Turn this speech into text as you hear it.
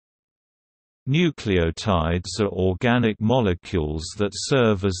Nucleotides are organic molecules that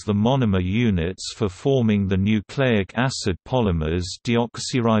serve as the monomer units for forming the nucleic acid polymers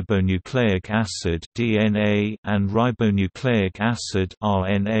deoxyribonucleic acid (DNA) and ribonucleic acid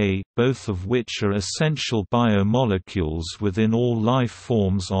 (RNA), both of which are essential biomolecules within all life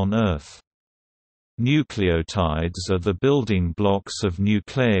forms on Earth. Nucleotides are the building blocks of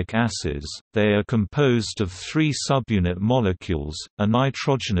nucleic acids. They are composed of three subunit molecules: a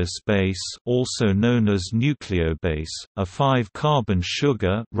nitrogenous base, also known as nucleobase, a 5-carbon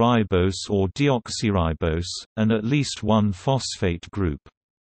sugar, ribose or deoxyribose, and at least one phosphate group.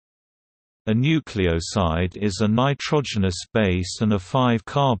 A nucleoside is a nitrogenous base and a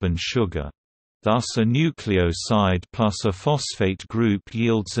 5-carbon sugar. Thus, a nucleoside plus a phosphate group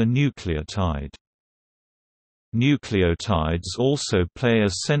yields a nucleotide. Nucleotides also play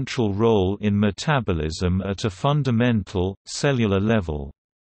a central role in metabolism at a fundamental, cellular level.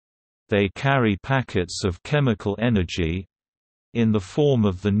 They carry packets of chemical energy in the form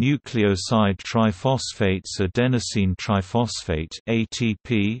of the nucleoside triphosphates adenosine triphosphate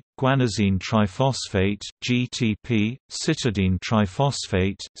 (ATP), guanosine triphosphate (GTP), cytidine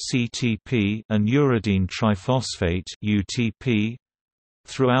triphosphate (CTP), and uridine triphosphate (UTP)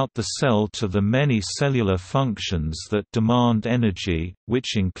 throughout the cell to the many cellular functions that demand energy,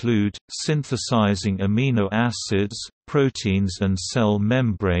 which include synthesizing amino acids, proteins and cell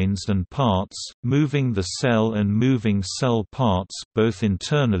membranes and parts, moving the cell and moving cell parts both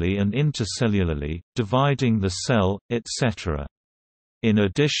internally and intercellularly, dividing the cell, etc. In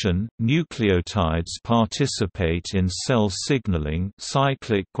addition, nucleotides participate in cell signaling,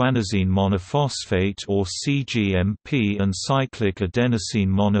 cyclic guanosine monophosphate or cGMP and cyclic adenosine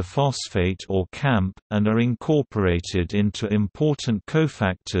monophosphate or CAMP, and are incorporated into important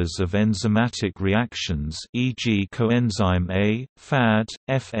cofactors of enzymatic reactions, e.g. coenzyme A, FAD,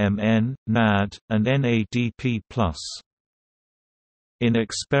 FMN, NAD, and NADP+. In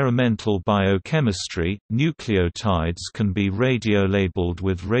experimental biochemistry, nucleotides can be radiolabeled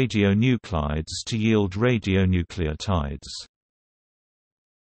with radionuclides to yield radionucleotides.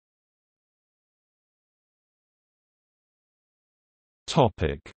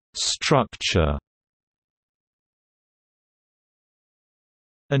 Topic: Structure.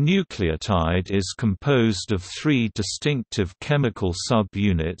 A nucleotide is composed of three distinctive chemical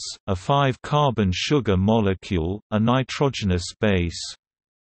subunits: a 5-carbon sugar molecule, a nitrogenous base,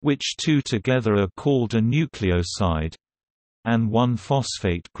 which two together are called a nucleoside, and one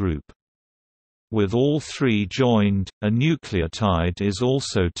phosphate group. With all three joined, a nucleotide is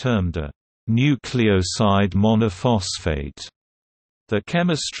also termed a nucleoside monophosphate. The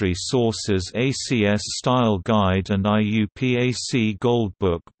chemistry sources ACS Style Guide and IUPAC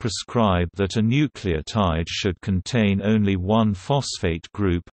Goldbook prescribe that a nucleotide should contain only one phosphate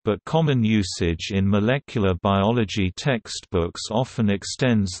group, but common usage in molecular biology textbooks often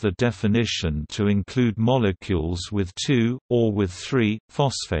extends the definition to include molecules with two, or with three,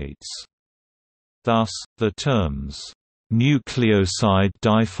 phosphates. Thus, the terms, nucleoside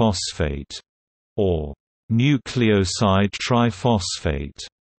diphosphate, or nucleoside triphosphate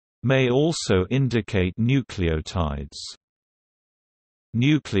may also indicate nucleotides.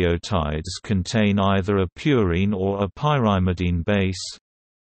 Nucleotides contain either a purine or a pyrimidine base,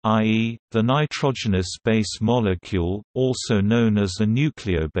 i.e., the nitrogenous base molecule, also known as a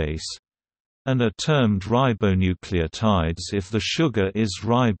nucleobase, and are termed ribonucleotides if the sugar is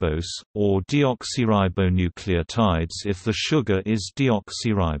ribose, or deoxyribonucleotides if the sugar is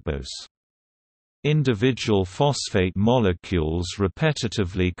deoxyribose. Individual phosphate molecules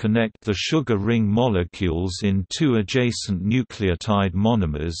repetitively connect the sugar ring molecules in two adjacent nucleotide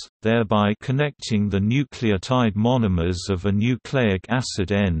monomers, thereby connecting the nucleotide monomers of a nucleic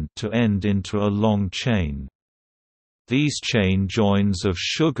acid end-to-end into a long chain. These chain joins of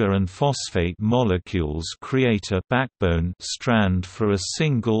sugar and phosphate molecules create a backbone strand for a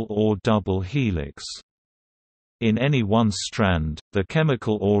single or double helix. In any one strand, the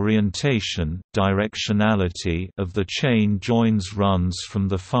chemical orientation directionality of the chain joins runs from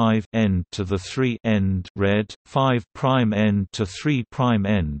the 5' end to the 3' end red, 5' end to 3'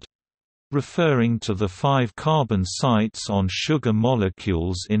 end, referring to the 5 carbon sites on sugar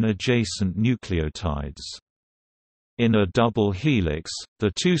molecules in adjacent nucleotides. In a double helix,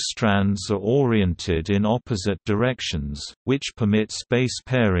 the two strands are oriented in opposite directions, which permits base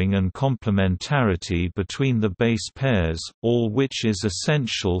pairing and complementarity between the base pairs, all which is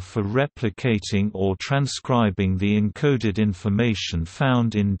essential for replicating or transcribing the encoded information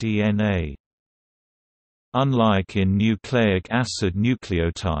found in DNA. Unlike in nucleic acid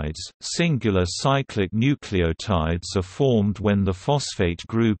nucleotides, singular cyclic nucleotides are formed when the phosphate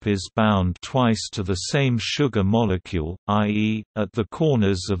group is bound twice to the same sugar molecule, i.e., at the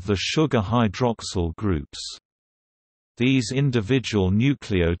corners of the sugar hydroxyl groups. These individual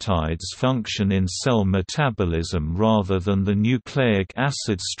nucleotides function in cell metabolism rather than the nucleic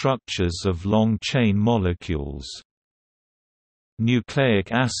acid structures of long-chain molecules.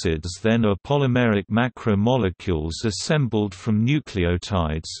 Nucleic acids then are polymeric macromolecules assembled from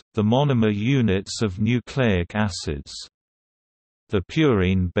nucleotides, the monomer units of nucleic acids. The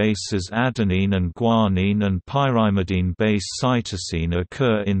purine bases adenine and guanine and pyrimidine-based cytosine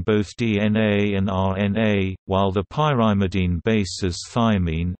occur in both DNA and RNA, while the pyrimidine bases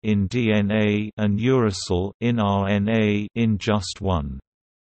thymine in DNA and uracil in RNA in just one.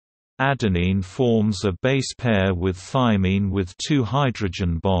 Adenine forms a base pair with thymine with 2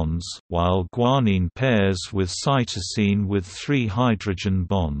 hydrogen bonds, while guanine pairs with cytosine with 3 hydrogen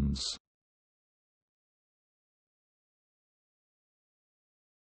bonds.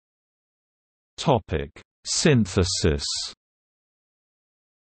 Synthesis.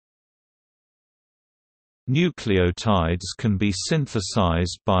 Nucleotides can be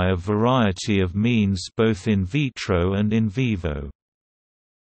synthesized by a variety of means both in vitro and in vivo.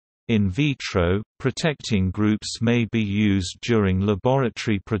 In vitro, protecting groups may be used during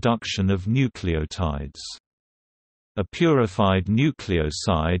laboratory production of nucleotides. A purified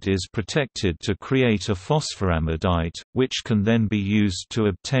nucleoside is protected to create a phosphoramidite, which can then be used to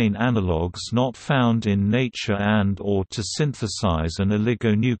obtain analogues not found in nature and/or to synthesize an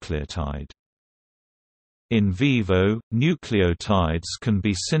oligonucleotide. In vivo, nucleotides can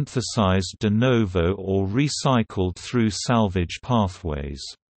be synthesized de novo or recycled through salvage pathways.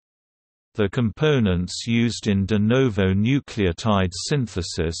 The components used in de novo nucleotide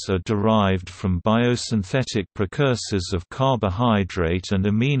synthesis are derived from biosynthetic precursors of carbohydrate and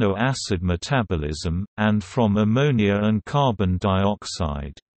amino acid metabolism, and from ammonia and carbon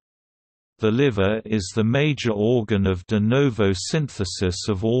dioxide. The liver is the major organ of de novo synthesis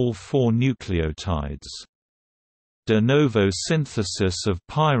of all 4 nucleotides. De novo synthesis of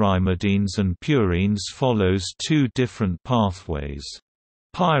pyrimidines and purines follows 2 different pathways.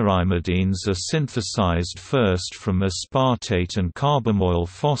 Pyrimidines are synthesized first from aspartate and carbamoyl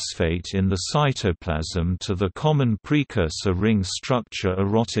phosphate in the cytoplasm to the common precursor ring structure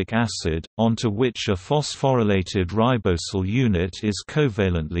orotic acid, onto which a phosphorylated ribosyl unit is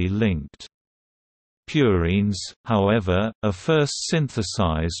covalently linked. Purines, however, are first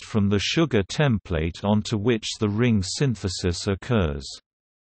synthesized from the sugar template onto which the ring synthesis occurs.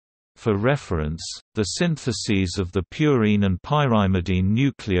 For reference, the syntheses of the purine and pyrimidine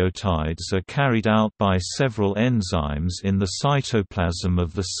nucleotides are carried out by several enzymes in the cytoplasm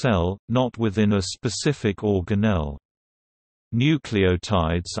of the cell, not within a specific organelle.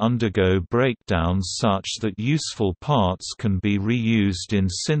 Nucleotides undergo breakdowns such that useful parts can be reused in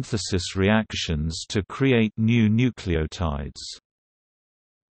synthesis reactions to create new nucleotides.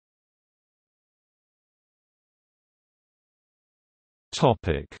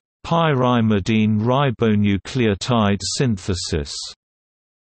 Pyrimidine ribonucleotide synthesis.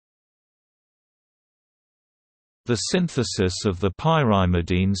 The synthesis of the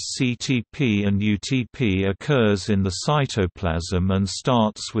pyrimidines CTP and UTP occurs in the cytoplasm and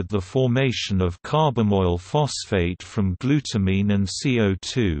starts with the formation of carbamoyl phosphate from glutamine and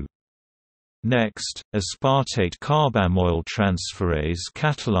CO2. Next, aspartate carbamoyl transferase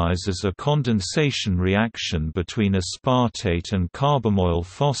catalyzes a condensation reaction between aspartate and carbamoyl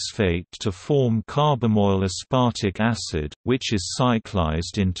phosphate to form carbamoyl aspartic acid, which is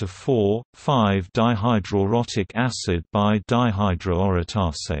cyclized into 4,5-dihydroorotic acid by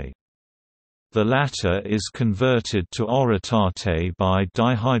dihydroorotate. The latter is converted to orotate by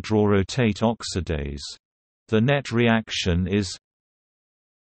dihydroorotate oxidase. The net reaction is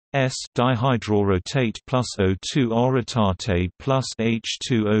S-dihydroorotate plus O2 orotate plus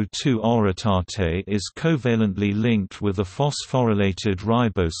H2O2 orotate is covalently linked with a phosphorylated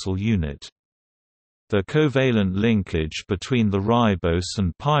ribosyl unit. The covalent linkage between the ribose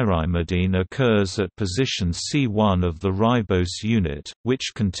and pyrimidine occurs at position C1 of the ribose unit,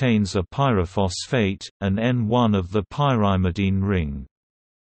 which contains a pyrophosphate, and N1 of the pyrimidine ring.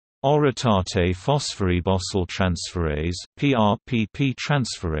 Orotate phosphoribosyl transferase (PRPP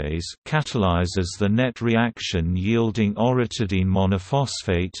transferase) catalyzes the net reaction yielding orotidine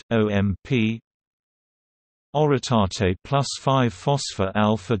monophosphate (OMP). orotate plus 5-phosphor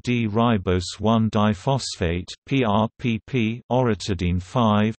alpha D ribose 1 diphosphate (PRPP), orotidine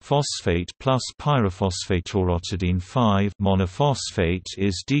 5-phosphate plus pyrophosphate orotidine 5 monophosphate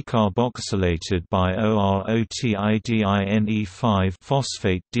is decarboxylated by orotidine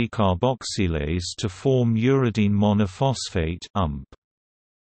 5-phosphate decarboxylase to form uridine monophosphate (UMP).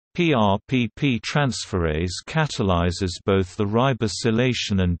 PRPP transferase catalyzes both the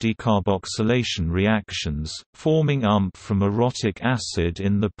ribosylation and decarboxylation reactions, forming UMP from orotic acid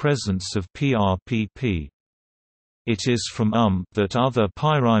in the presence of PRPP. It is from UMP that other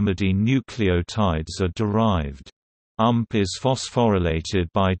pyrimidine nucleotides are derived. UMP is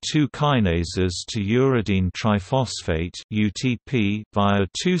phosphorylated by two kinases to uridine triphosphate (UTP) via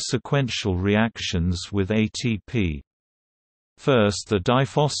two sequential reactions with ATP. First, the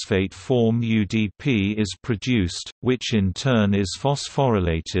diphosphate form UDP is produced, which in turn is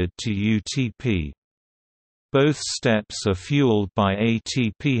phosphorylated to UTP. Both steps are fueled by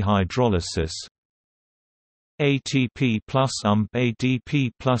ATP hydrolysis. ATP plus UMP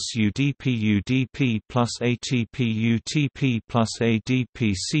ADP plus UDP UDP plus ATP UTP plus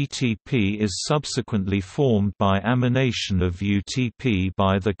ADP CTP is subsequently formed by amination of UTP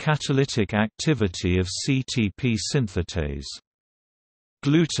by the catalytic activity of CTP synthetase.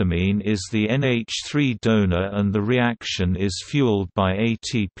 Glutamine is the NH3 donor and the reaction is fueled by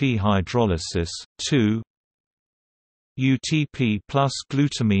ATP hydrolysis. 2 UTP plus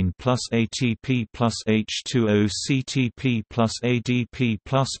glutamine plus ATP plus H2O CTP plus ADP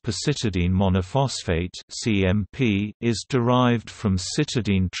plus pacitidine monophosphate (CMP) is derived from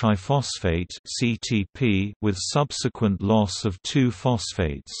cytidine triphosphate (CTP) with subsequent loss of two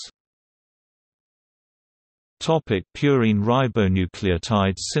phosphates. Purine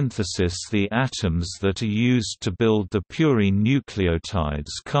ribonucleotide synthesis. The atoms that are used to build the purine nucleotides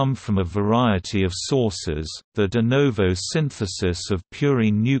come from a variety of sources. The de novo synthesis of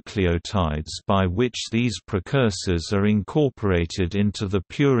purine nucleotides, by which these precursors are incorporated into the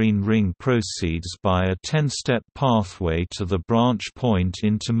purine ring, proceeds by a 10-step pathway to the branch point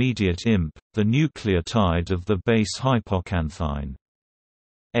intermediate IMP, the nucleotide of the base hypoxanthine.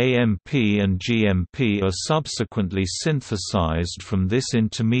 AMP and GMP are subsequently synthesized from this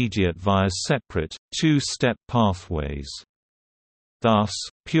intermediate via separate, two-step pathways. Thus,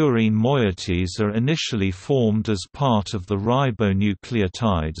 purine moieties are initially formed as part of the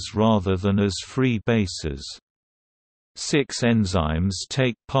ribonucleotides rather than as free bases. 6 enzymes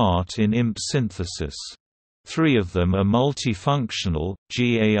take part in IMP synthesis. 3 of them are multifunctional,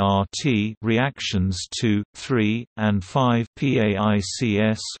 GART reactions 2, 3, and 5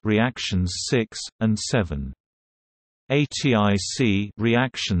 PAICS reactions 6, and 7. ATIC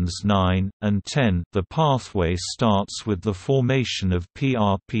reactions 9, and 10. The pathway starts with the formation of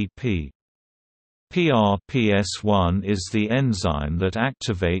PRPP. PRPS1 is the enzyme that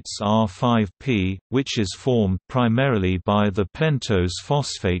activates R5P, which is formed primarily by the pentose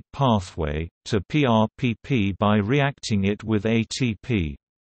phosphate pathway, to PRPP by reacting it with ATP.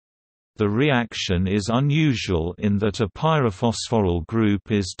 The reaction is unusual in that a pyrophosphoryl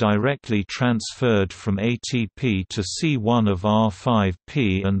group is directly transferred from ATP to C1 of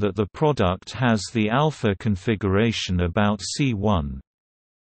R5P and that the product has the alpha configuration about C1.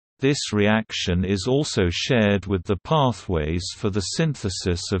 This reaction is also shared with the pathways for the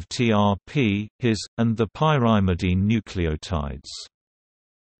synthesis of TRP, HIS, and the pyrimidine nucleotides.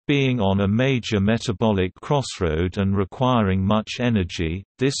 Being on a major metabolic crossroad and requiring much energy,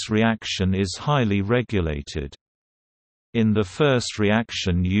 this reaction is highly regulated. In the first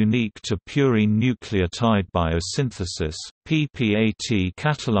reaction unique to purine nucleotide biosynthesis, PPAT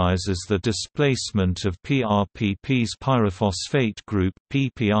catalyzes the displacement of PRPP's pyrophosphate group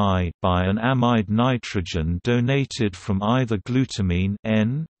 (PPI) by an amide nitrogen donated from either glutamine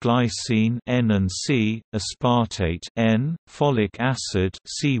N, glycine N and C, aspartate N, folic acid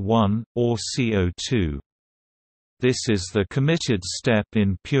C1, or CO2. This is the committed step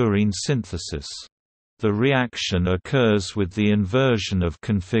in purine synthesis. The reaction occurs with the inversion of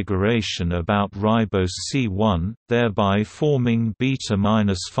configuration about ribose C1, thereby forming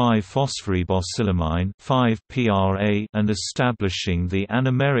beta-5-phosphoribosylamine 5-PRA and establishing the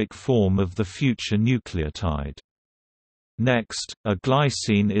anomeric form of the future nucleotide. Next, a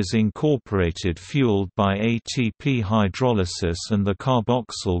glycine is incorporated fueled by ATP hydrolysis and the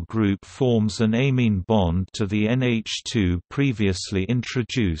carboxyl group forms an amine bond to the NH2 previously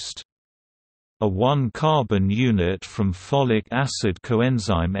introduced. A 1-carbon unit from folic acid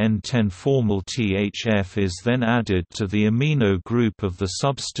coenzyme N10-formyl THF is then added to the amino group of the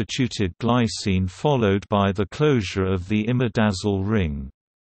substituted glycine, followed by the closure of the imidazyl ring.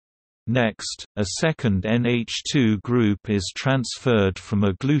 Next, a second NH2 group is transferred from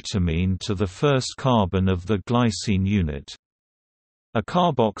a glutamine to the first carbon of the glycine unit. A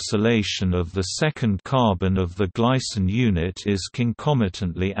carboxylation of the second carbon of the glycine unit is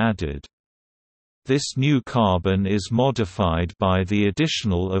concomitantly added. This new carbon is modified by the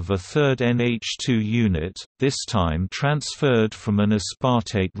additional of a third NH2 unit, this time transferred from an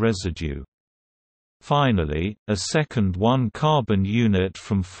aspartate residue. Finally, a second 1-carbon unit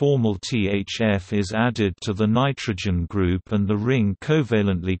from formal THF is added to the nitrogen group and the ring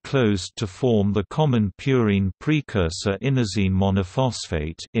covalently closed to form the common purine precursor inosine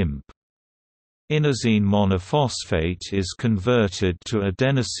monophosphate (IMP). Inosine monophosphate is converted to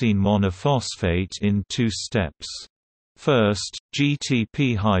adenosine monophosphate in 2 steps. First,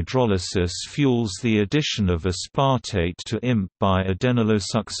 GTP hydrolysis fuels the addition of aspartate to IMP by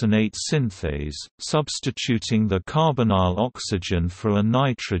adenylosuccinate synthase, substituting the carbonyl oxygen for a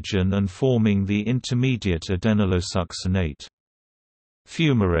nitrogen and forming the intermediate adenylosuccinate.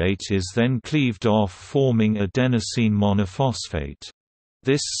 Fumarate is then cleaved off, forming adenosine monophosphate.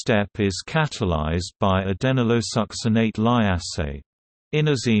 This step is catalyzed by adenylosuccinate lyase.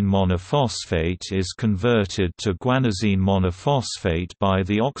 Inosine monophosphate is converted to guanosine monophosphate by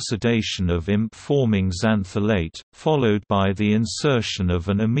the oxidation of IMP forming xanthylate, followed by the insertion of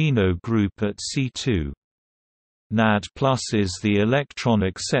an amino group at C2. NAD+ is the electron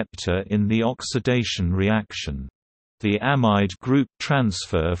acceptor in the oxidation reaction. The amide group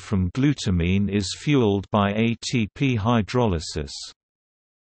transfer from glutamine is fueled by ATP hydrolysis.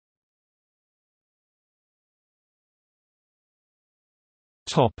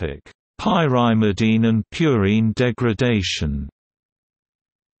 Pyrimidine and purine degradation.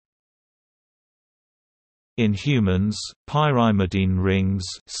 In humans, pyrimidine rings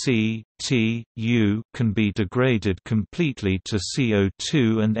C, T, U can be degraded completely to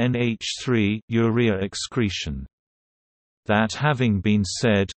CO2 and NH3 urea excretion. That having been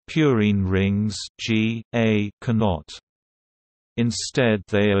said, purine rings G, A cannot. Instead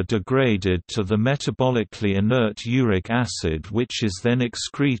they are degraded to the metabolically inert uric acid, which is then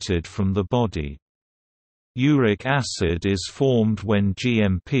excreted from the body. Uric acid is formed when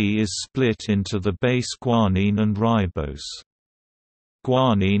GMP is split into the base guanine and ribose.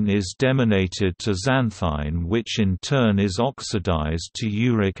 Guanine is deaminated to xanthine, which in turn is oxidized to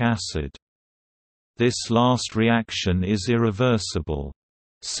uric acid. This last reaction is irreversible.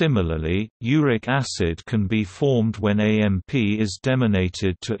 Similarly, uric acid can be formed when AMP is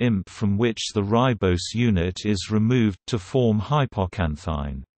deaminated to IMP, from which the ribose unit is removed to form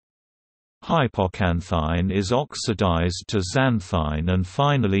hypoxanthine. Hypoxanthine is oxidized to xanthine and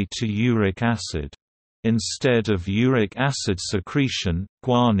finally to uric acid. Instead of uric acid secretion,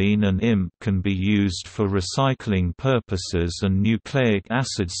 guanine and IMP can be used for recycling purposes and nucleic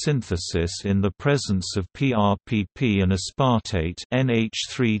acid synthesis in the presence of PRPP and aspartate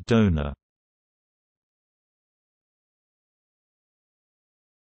NH3 donor.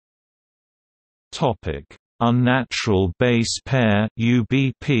 Unnatural base pair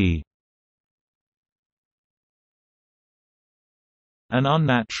UBP. An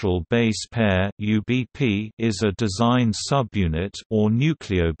unnatural base pair (UBP) is a designed subunit or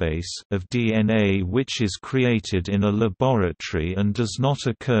nucleobase of DNA which is created in a laboratory and does not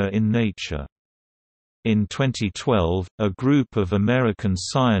occur in nature. In 2012, a group of American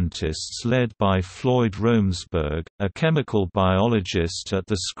scientists led by Floyd Romesberg, a chemical biologist at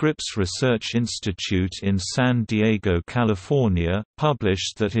the Scripps Research Institute in San Diego, California,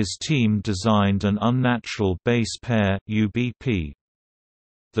 published that his team designed an unnatural base pair (UBP).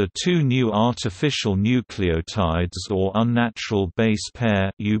 The 2 new artificial nucleotides or unnatural base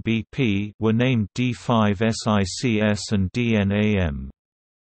pair (UBP) were named D5-SICS and DNAM.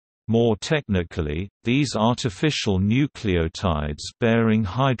 More technically, these artificial nucleotides bearing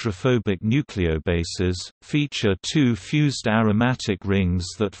hydrophobic nucleobases, feature 2 fused aromatic rings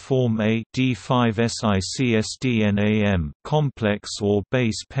that form a D5-SICS-DNAM complex or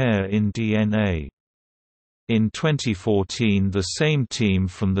base pair in DNA. In 2014, the same team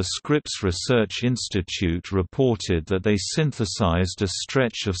from the Scripps Research Institute reported that they synthesized a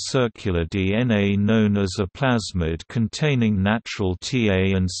stretch of circular DNA known as a plasmid containing natural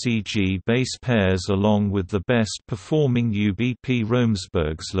TA and CG base pairs along with the best-performing UBP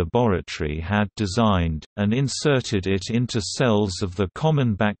Romesberg's laboratory had designed, and inserted it into cells of the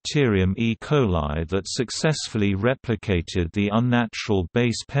common bacterium E. coli that successfully replicated the unnatural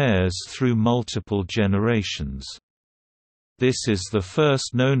base pairs through multiple generations. This is the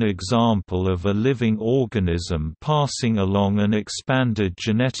first known example of a living organism passing along an expanded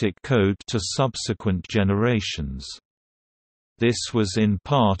genetic code to subsequent generations. This was in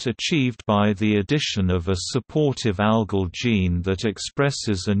part achieved by the addition of a supportive algal gene that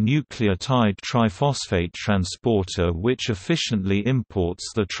expresses a nucleotide triphosphate transporter which efficiently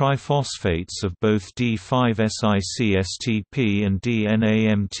imports the triphosphates of both D5-SIC-STP and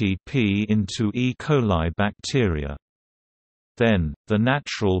DNAMTP into E. coli bacteria. Then, the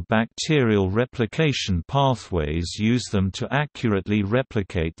natural bacterial replication pathways use them to accurately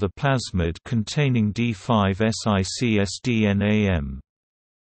replicate the plasmid containing D5-SIC-SDNAM.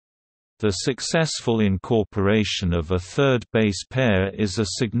 The successful incorporation of a third base pair is a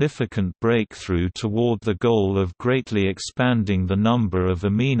significant breakthrough toward the goal of greatly expanding the number of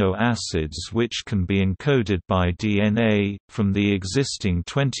amino acids which can be encoded by DNA, from the existing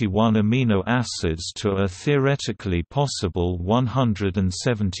 21 amino acids to a theoretically possible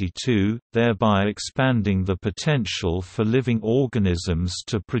 172, thereby expanding the potential for living organisms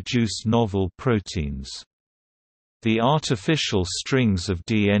to produce novel proteins. The artificial strings of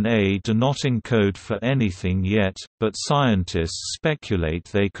DNA do not encode for anything yet, but scientists speculate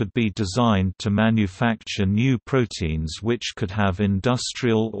they could be designed to manufacture new proteins which could have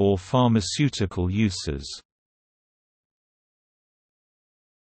industrial or pharmaceutical uses.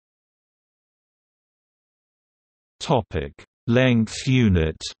 Length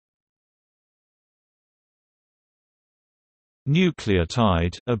unit.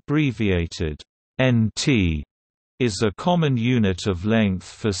 Nucleotide, abbreviated NT, is a common unit of length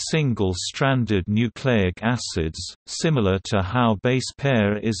for single-stranded nucleic acids, similar to how base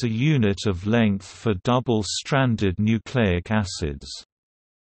pair is a unit of length for double-stranded nucleic acids.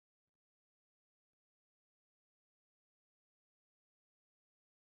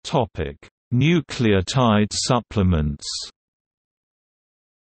 Nucleotide supplements.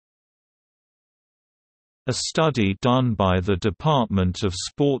 A study done by the Department of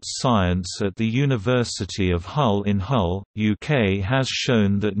Sports Science at the University of Hull in Hull, UK has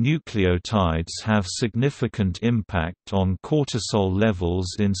shown that nucleotides have significant impact on cortisol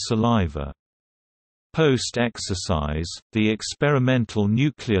levels in saliva. Post-exercise, the experimental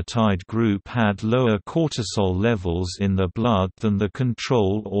nucleotide group had lower cortisol levels in the blood than the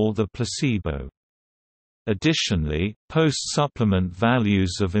control or the placebo. Additionally, post-supplement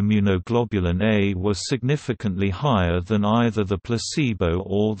values of immunoglobulin A were significantly higher than either the placebo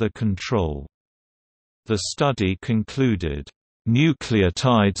or the control. The study concluded,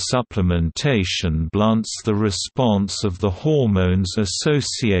 "Nucleotide supplementation blunts the response of the hormones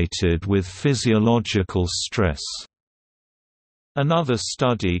associated with physiological stress." Another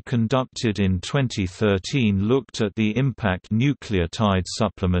study conducted in 2013 looked at the impact nucleotide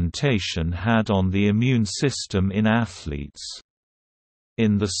supplementation had on the immune system in athletes.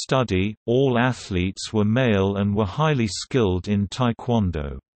 In the study, all athletes were male and were highly skilled in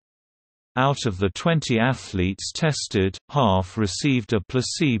taekwondo. Out of the 20 athletes tested, half received a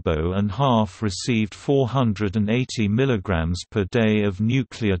placebo and half received 480 mg per day of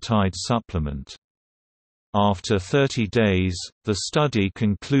nucleotide supplement. After 30 days, the study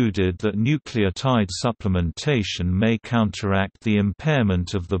concluded that nucleotide supplementation may counteract the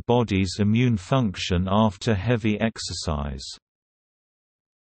impairment of the body's immune function after heavy exercise.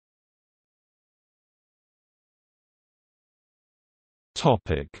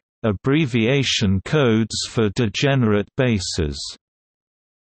 Abbreviation codes for degenerate bases.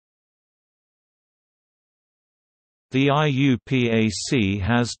 The IUPAC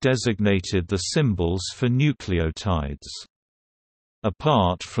has designated the symbols for nucleotides.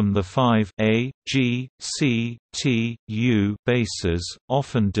 Apart from the 5-A, G, C, T, U bases,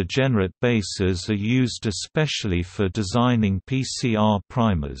 often degenerate bases are used especially for designing PCR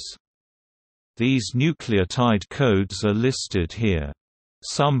primers. These nucleotide codes are listed here.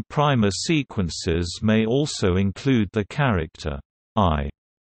 Some primer sequences may also include the character I,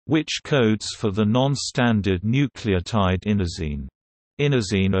 which codes for the non-standard nucleotide inosine.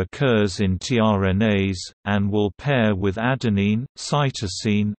 Inosine occurs in tRNAs, and will pair with adenine,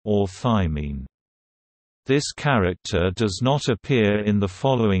 cytosine, or thymine. This character does not appear in the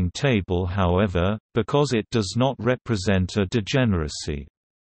following table however, because it does not represent a degeneracy.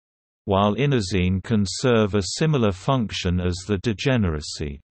 While inosine can serve a similar function as the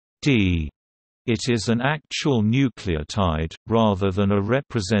degeneracy D, it is an actual nucleotide, rather than a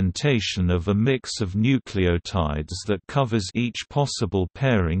representation of a mix of nucleotides that covers each possible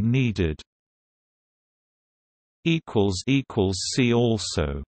pairing needed. See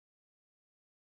also